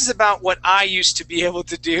is about what I used to be able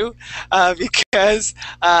to do because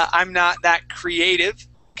I'm not that creative.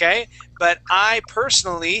 Okay, but I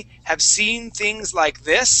personally have seen things like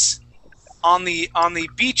this on the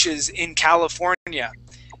beaches in California.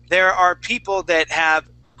 There are people that have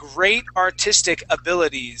great artistic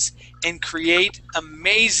abilities and create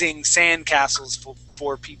amazing sandcastles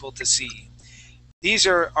for people to see. These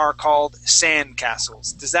are called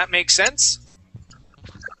sandcastles. Does that make sense?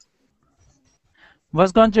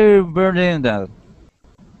 What's going to burn in that?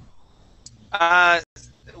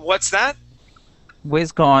 What's that?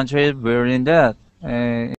 Which country burning that?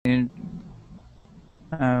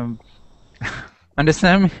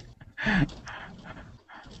 Understand me?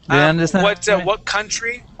 Do you understand? What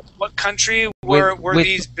country? What country were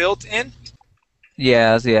these built in?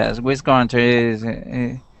 Yes, yes. Which country is?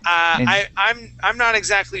 I'm not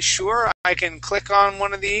exactly sure. I can click on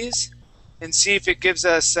one of these and see if it gives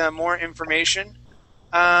us more information.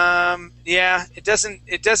 Yeah, it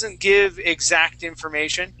doesn't give exact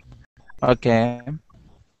information. Okay.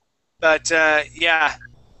 But yeah.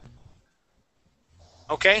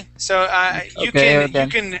 Okay, so you Okay,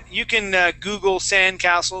 can Google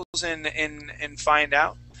sandcastles and find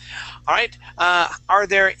out. All right. Are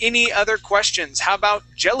there any other questions? How about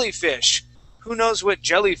jellyfish? Who knows what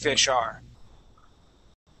jellyfish are?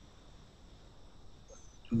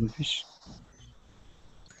 Jellyfish.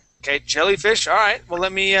 Okay, jellyfish. All right. Well,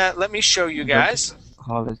 let me show you guys.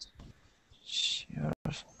 College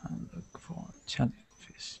shares and look for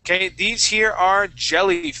jellyfish. Okay, these here are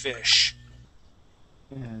jellyfish.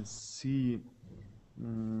 See.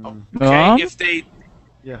 Okay, if they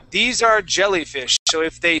Yeah. these are jellyfish. So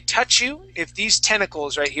if they touch you, if these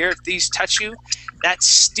tentacles right here, if these touch you, that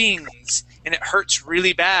stings and it hurts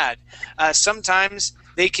really bad. Sometimes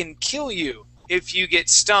they can kill you if you get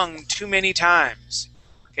stung too many times.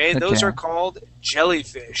 Okay, those are called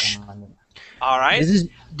jellyfish. All right.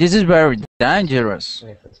 This is very dangerous.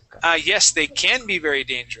 Yes, they can be very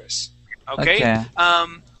dangerous. Okay.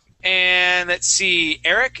 And let's see,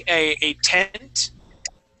 Eric, a tent.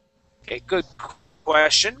 Okay, good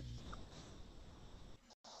question.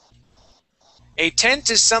 A tent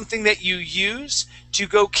is something that you use to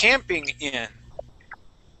go camping in.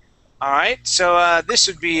 All right, so this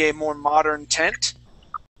would be a more modern tent.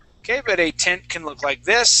 Okay, but a tent can look like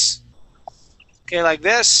this. Okay, like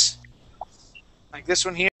this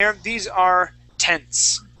one here. These are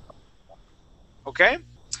tents. Okay.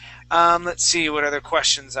 Let's see what other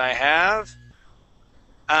questions I have.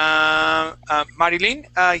 Marilyn,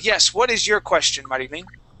 yes, what is your question, Marilyn?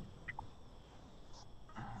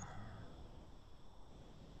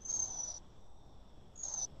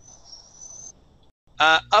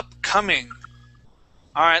 Upcoming.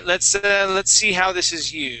 All right, let's see how this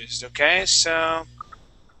is used. Okay, so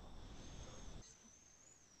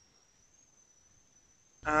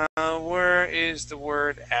where is the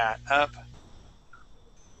word at? Up.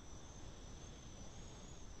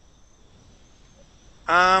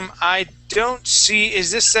 I don't see.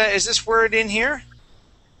 Is this word in here?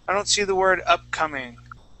 I don't see the word upcoming.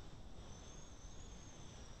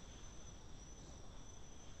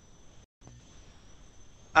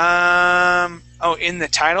 Oh, in the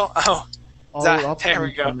title. Oh, there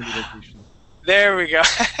we go. There we go.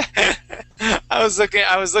 I was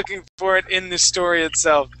looking for it in the story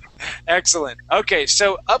itself. Excellent. Okay,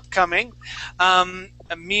 so upcoming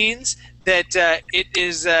means that it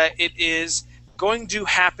is going to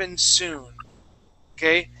happen soon.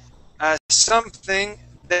 Okay, something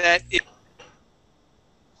that it.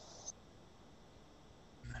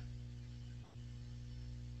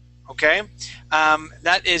 Okay,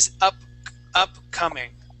 that is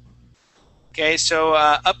upcoming. Okay, so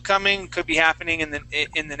upcoming could be happening in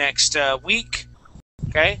the next week.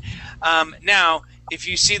 Okay, now if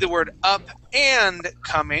you see the word up and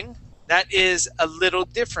coming, that is a little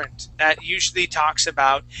different. That usually talks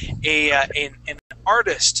about an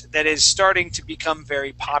artist that is starting to become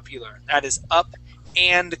very popular. That is up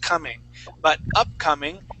and coming. But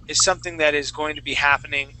upcoming is something that is going to be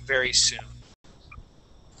happening very soon.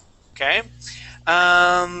 Okay,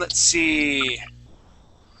 let's see.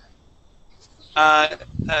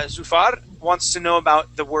 Zufar wants to know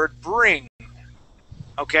about the word bring.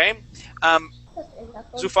 Okay,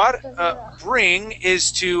 Zufar, bring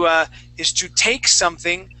is to take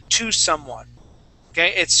something to someone.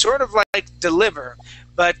 Okay, it's sort of like deliver,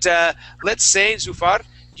 but let's say, Zufar,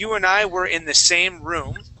 you and I were in the same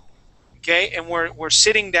room. Okay, and we're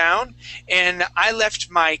sitting down, and I left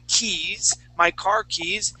my keys, my car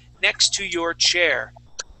keys, next to your chair.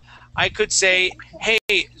 I could say, hey,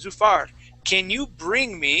 Zufar, can you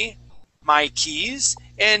bring me my keys?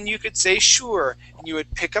 And you could say, sure. And you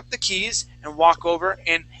would pick up the keys and walk over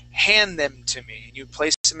and hand them to me. And you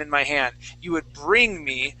place them in my hand. You would bring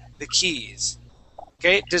me the keys.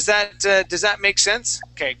 Okay, does that make sense?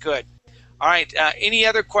 Okay, good. All right, any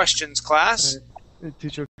other questions, class?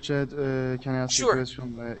 Teacher Chad, can I ask Sure. a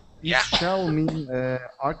question? Yeah. Shall mean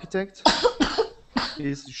architect?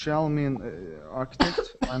 Is shall mean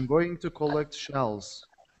architect? I'm going to collect shells.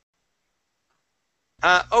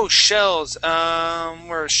 Oh, shells.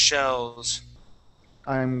 Where are shells?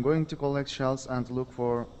 I'm going to collect shells and look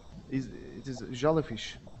for. It is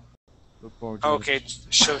jellyfish. Look for jellyfish. Okay,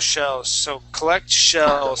 so shells. So collect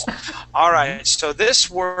shells. All right. So this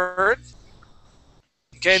word.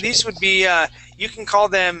 Okay, these would be. You can call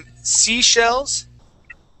them seashells.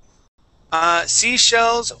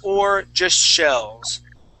 Seashells or just shells.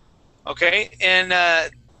 Okay, and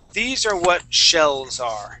these are what shells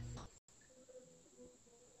are.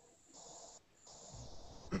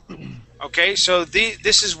 Okay, so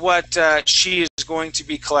this is what she is going to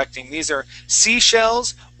be collecting. These are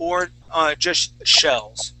seashells or just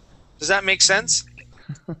shells. Does that make sense?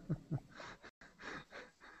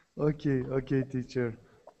 Okay, teacher.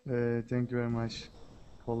 Thank you very much.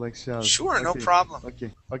 Collect shells. Sure, no Okay, problem.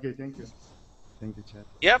 okay, thank you. Thank you, Chad.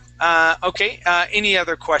 Yep. Okay, any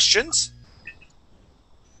other questions?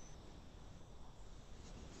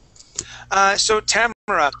 So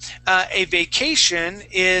Tamara, a vacation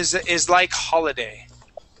is like holiday,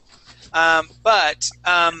 but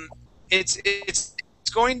it's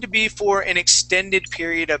going to be for an extended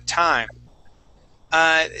period of time.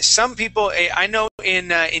 Some people, I know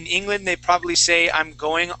in England, they probably say I'm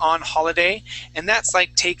going on holiday, and that's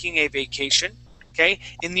like taking a vacation. Okay.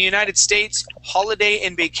 In the United States, holiday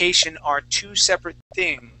and vacation are two separate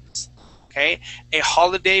things. Okay. A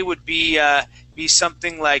holiday would be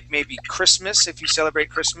something like maybe Christmas if you celebrate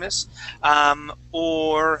Christmas,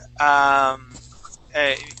 or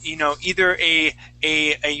you know, either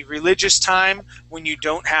a religious time when you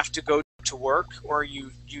don't have to go to work, or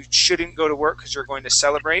you shouldn't go to work because you're going to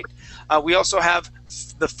celebrate. We also have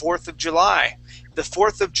the 4th of July. The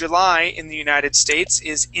 4th of July in the United States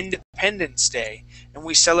is Independence Day, and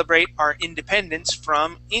we celebrate our independence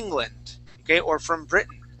from England, okay, or from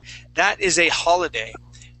Britain. That is a holiday.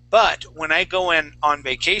 But when I go on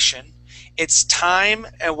vacation, it's time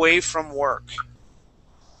away from work.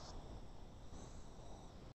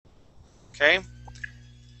 Okay?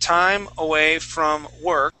 Time away from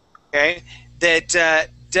work, okay? That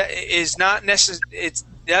is not it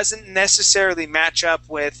doesn't necessarily match up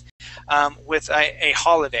with a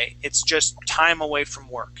holiday. It's just time away from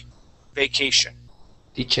work, vacation.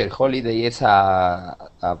 Teacher, holiday is a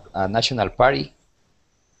national party.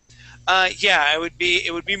 Yeah, it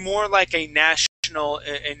would be more like a national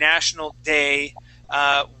day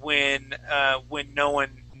when no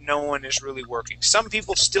one is really working. Some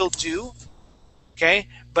people still do, okay,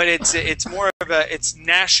 but it's more of it's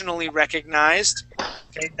nationally recognized.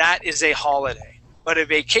 Okay, that is a holiday. But a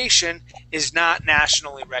vacation is not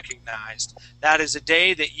nationally recognized. That is a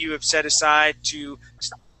day that you have set aside to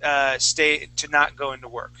not go into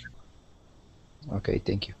work. Okay,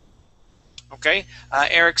 thank you. Okay,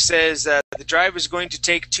 Eric says the drive is going to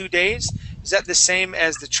take 2 days. Is that the same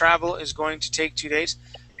as the travel is going to take 2 days?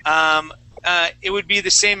 It would be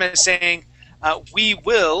the same as saying we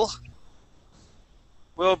will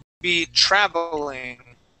be traveling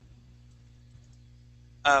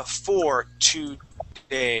for 2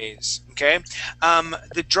 days. Okay,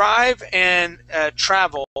 the drive and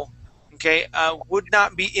travel, okay, would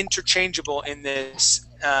not be interchangeable in this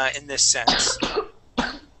sense.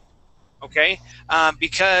 Okay,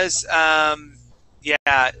 because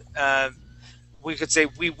we could say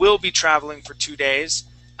we will be traveling for 2 days.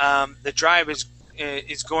 The drive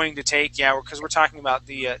is going to take, because we're talking about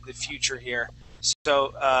the future here.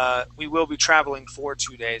 So we will be traveling for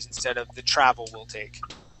 2 days instead of the travel will take.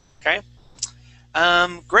 Okay.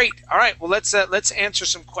 Great. All right. Well, let's answer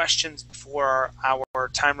some questions before our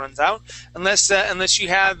time runs out. Unless you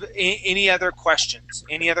have any other questions.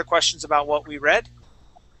 Any other questions about what we read?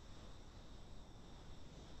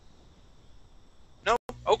 No.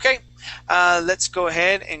 Okay. Let's go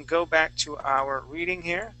ahead and go back to our reading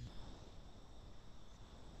here.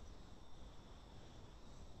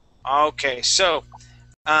 Okay. So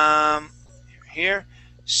here.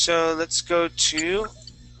 So let's go to.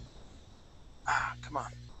 Come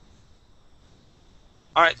on.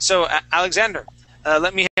 All right, so Alexander,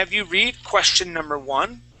 let me have you read question number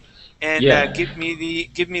 1, and give me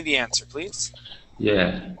the answer, please.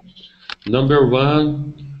 Yeah. Number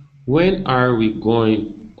 1, when are we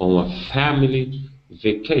going on a family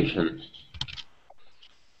vacation?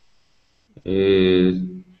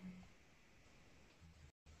 In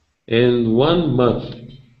 1 month,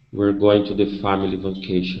 we're going to the family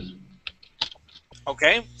vacation.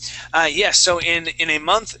 Okay. Yes. So in a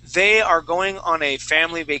month, they are going on a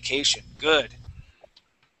family vacation. Good.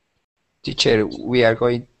 Teacher, we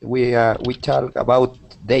talk about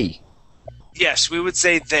they. Yes, we would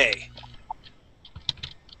say they.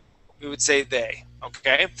 We would say they.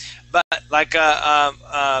 Okay. But like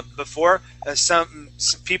before, some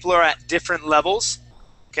people are at different levels.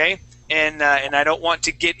 Okay. And I don't want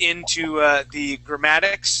to get into the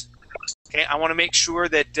grammatics. Okay, I want to make sure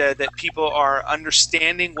that that people are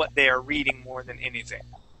understanding what they are reading more than anything.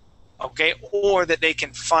 Okay, or that they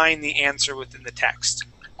can find the answer within the text.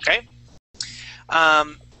 Okay.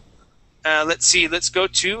 let's see. Let's go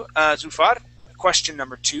to Zufar. Question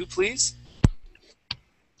number 2, please.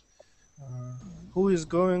 Who is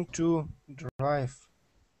going to drive?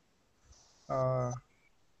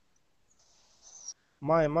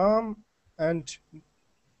 My mom and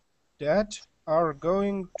dad are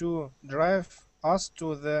going to drive us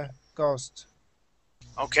to the coast.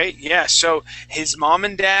 Okay, yeah, so his mom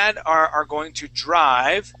and dad are going to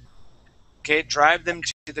drive, okay, drive them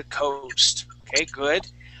to the coast. Okay, good.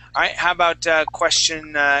 All right, how about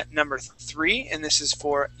question number 3, and this is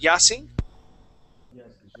for Yasin. Yes,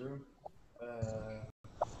 sir.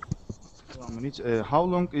 1 minute. How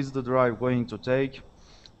long is the drive going to take?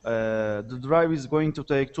 The drive is going to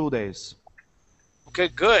take 2 days. Okay,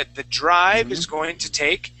 good. The drive is going to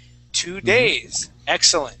take 2 days.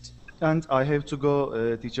 Excellent. And I have to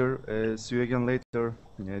go, teacher. See you again later.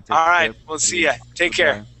 Take All right, care. we'll see ya. Take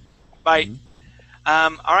care. Bye.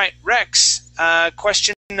 Bye. All right, Rex.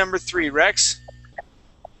 Question number 3, Rex.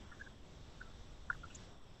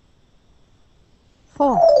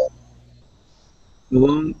 4. How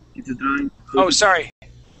long is the drive? Oh, sorry.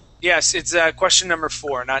 Yes, it's question number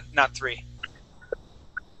 4, not 3.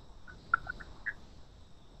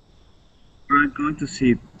 Where I'm going to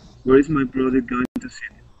sit? Where is my brother going to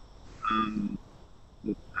sit? I'm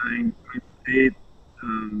going to sit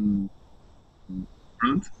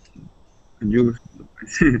front. And you?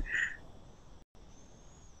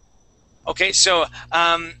 Okay, so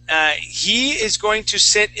he is going to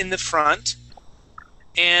sit in the front,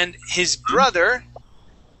 and his brother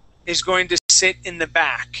is going to sit in the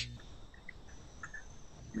back.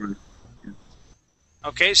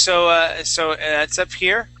 Okay, so that's up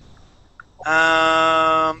here.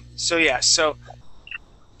 So yeah, so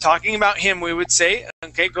talking about him, we would say,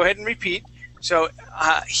 okay, go ahead and repeat. So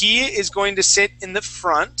he is going to sit in the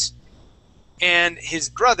front, and his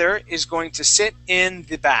brother is going to sit in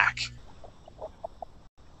the back.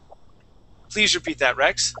 Please repeat that,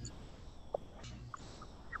 Rex.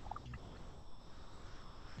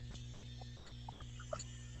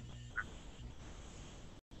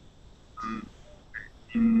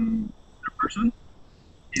 The person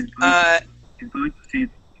is going to sit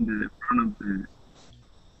in the front of the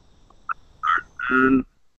car, and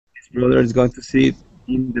his brother is going to sit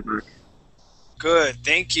in the back. Good,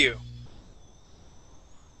 thank you.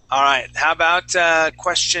 All right, how about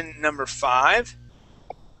question number 5?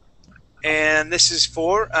 And this is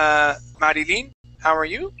for Marilyn. How are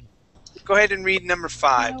you? Go ahead and read number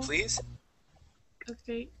 5, Hello. please.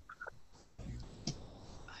 Okay.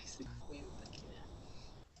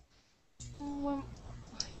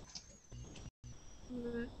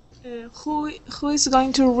 Who is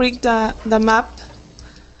going to read the map?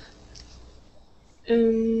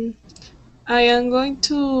 I am going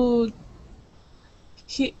to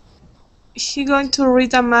he going to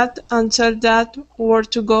read a map and tell that where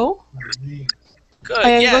to go.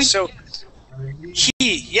 Good, yeah, so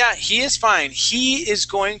he is fine. He is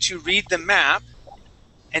going to read the map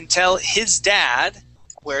and tell his dad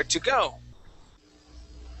where to go.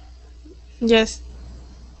 Yes.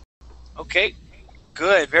 Okay,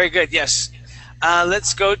 good, very good, yes.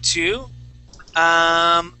 Let's go to,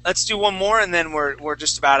 let's do one more and then we're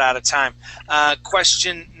just about out of time.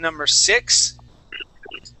 Question number 6.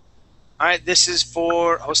 All right, this is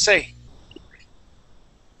for Jose.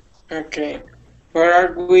 Okay. Where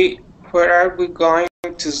are we going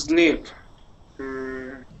to sleep?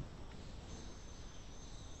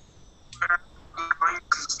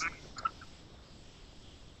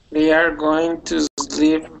 We are going to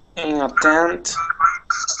sleep in a tent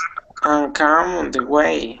and camp on the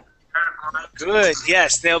way. Good,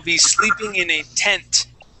 yes, they'll be sleeping in a tent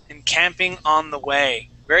and camping on the way.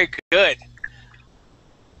 Very good.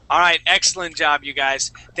 All right, excellent job, you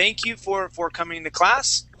guys. Thank you for coming to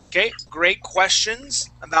class. Okay, great questions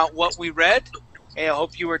about what we read. Okay, I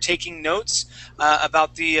hope you were taking notes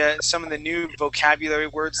about the some of the new vocabulary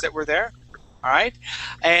words that were there. All right,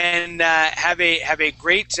 and have a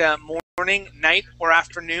great morning, night, or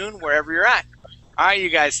afternoon wherever you're at. All right, you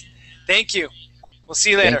guys. Thank you. We'll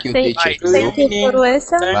see you later. Thank you, teacher. Bye. Thank you for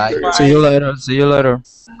lesson. Bye. See you later. See you later.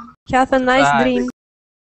 Have a nice Bye. dream.